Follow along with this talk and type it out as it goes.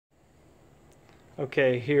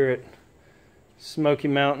Okay, here at Smokey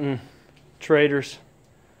Mountain Traiders,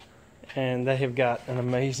 and they have got an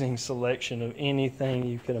amazing selection of anything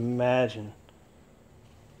you could imagine.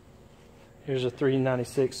 Here's a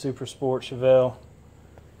 396 Super Sport Chevelle.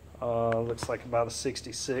 Looks like about a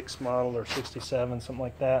 66 model or 67, something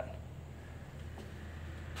like that.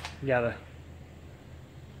 You got a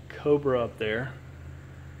Cobra up there,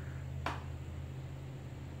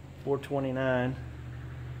 429.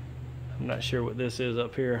 I'm not sure what this is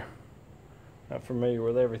up here. Not familiar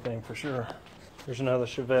with everything for sure. There's another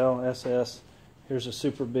Chevelle SS. Here's a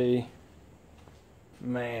Super B.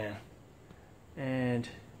 Man. And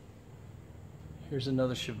here's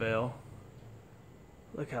another Chevelle.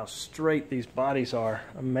 Look how straight these bodies are.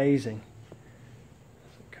 Amazing.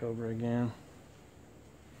 There's a Cobra again.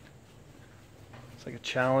 It's like a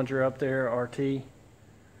Challenger up there, RT.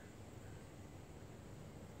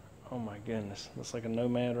 Oh my goodness. Looks like a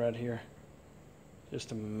Nomad right here.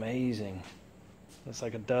 Just amazing. Looks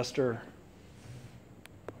like a Duster.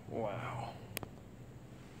 Wow.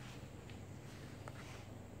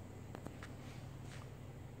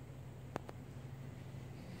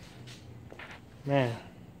 Man,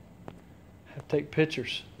 I have to take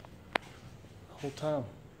pictures the whole time.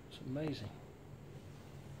 It's amazing.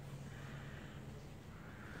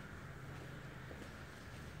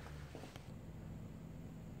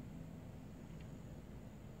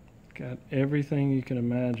 Got everything you can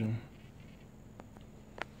imagine.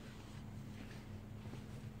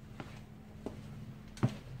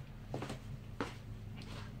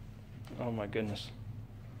 Oh my goodness.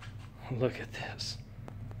 Look at this.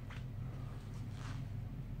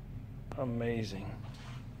 Amazing.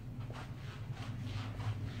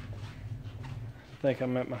 I think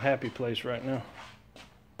I'm at my happy place right now.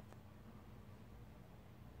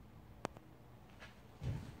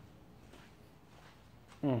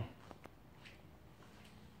 I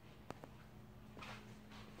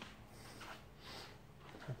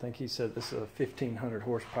think he said this is a 1,500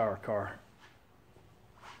 horsepower car.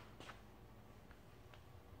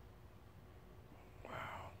 Wow,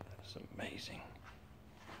 that is amazing.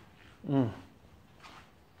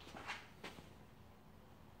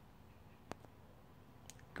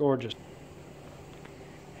 Gorgeous.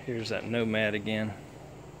 Here's that Nomad again.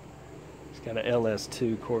 It's got a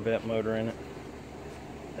LS2 Corvette motor in it.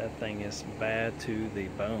 That thing is bad to the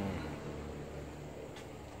bone.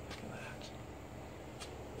 Look at that.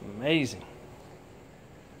 Amazing.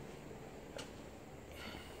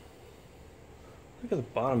 Look at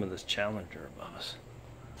the bottom of this Challenger above us.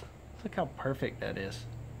 Look how perfect that is.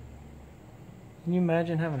 Can you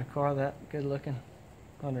imagine having a car that good looking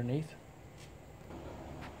underneath?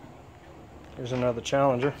 Here's another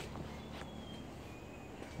Challenger.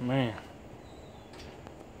 Man,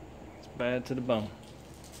 it's bad to the bone.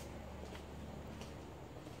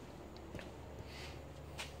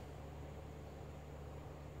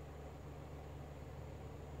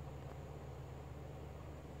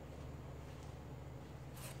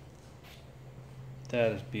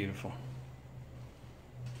 That is beautiful.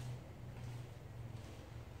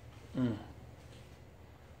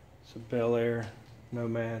 It's a Bel Air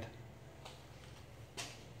Nomad.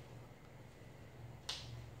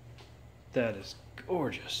 That is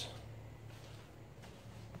gorgeous.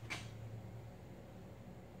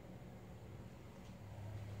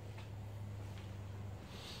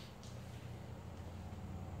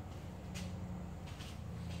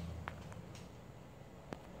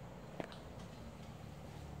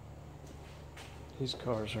 These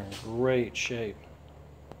cars are in great shape.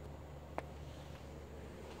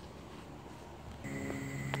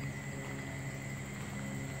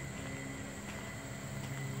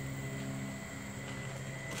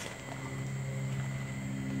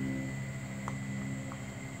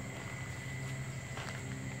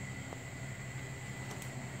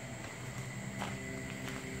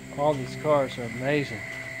 All these cars are amazing.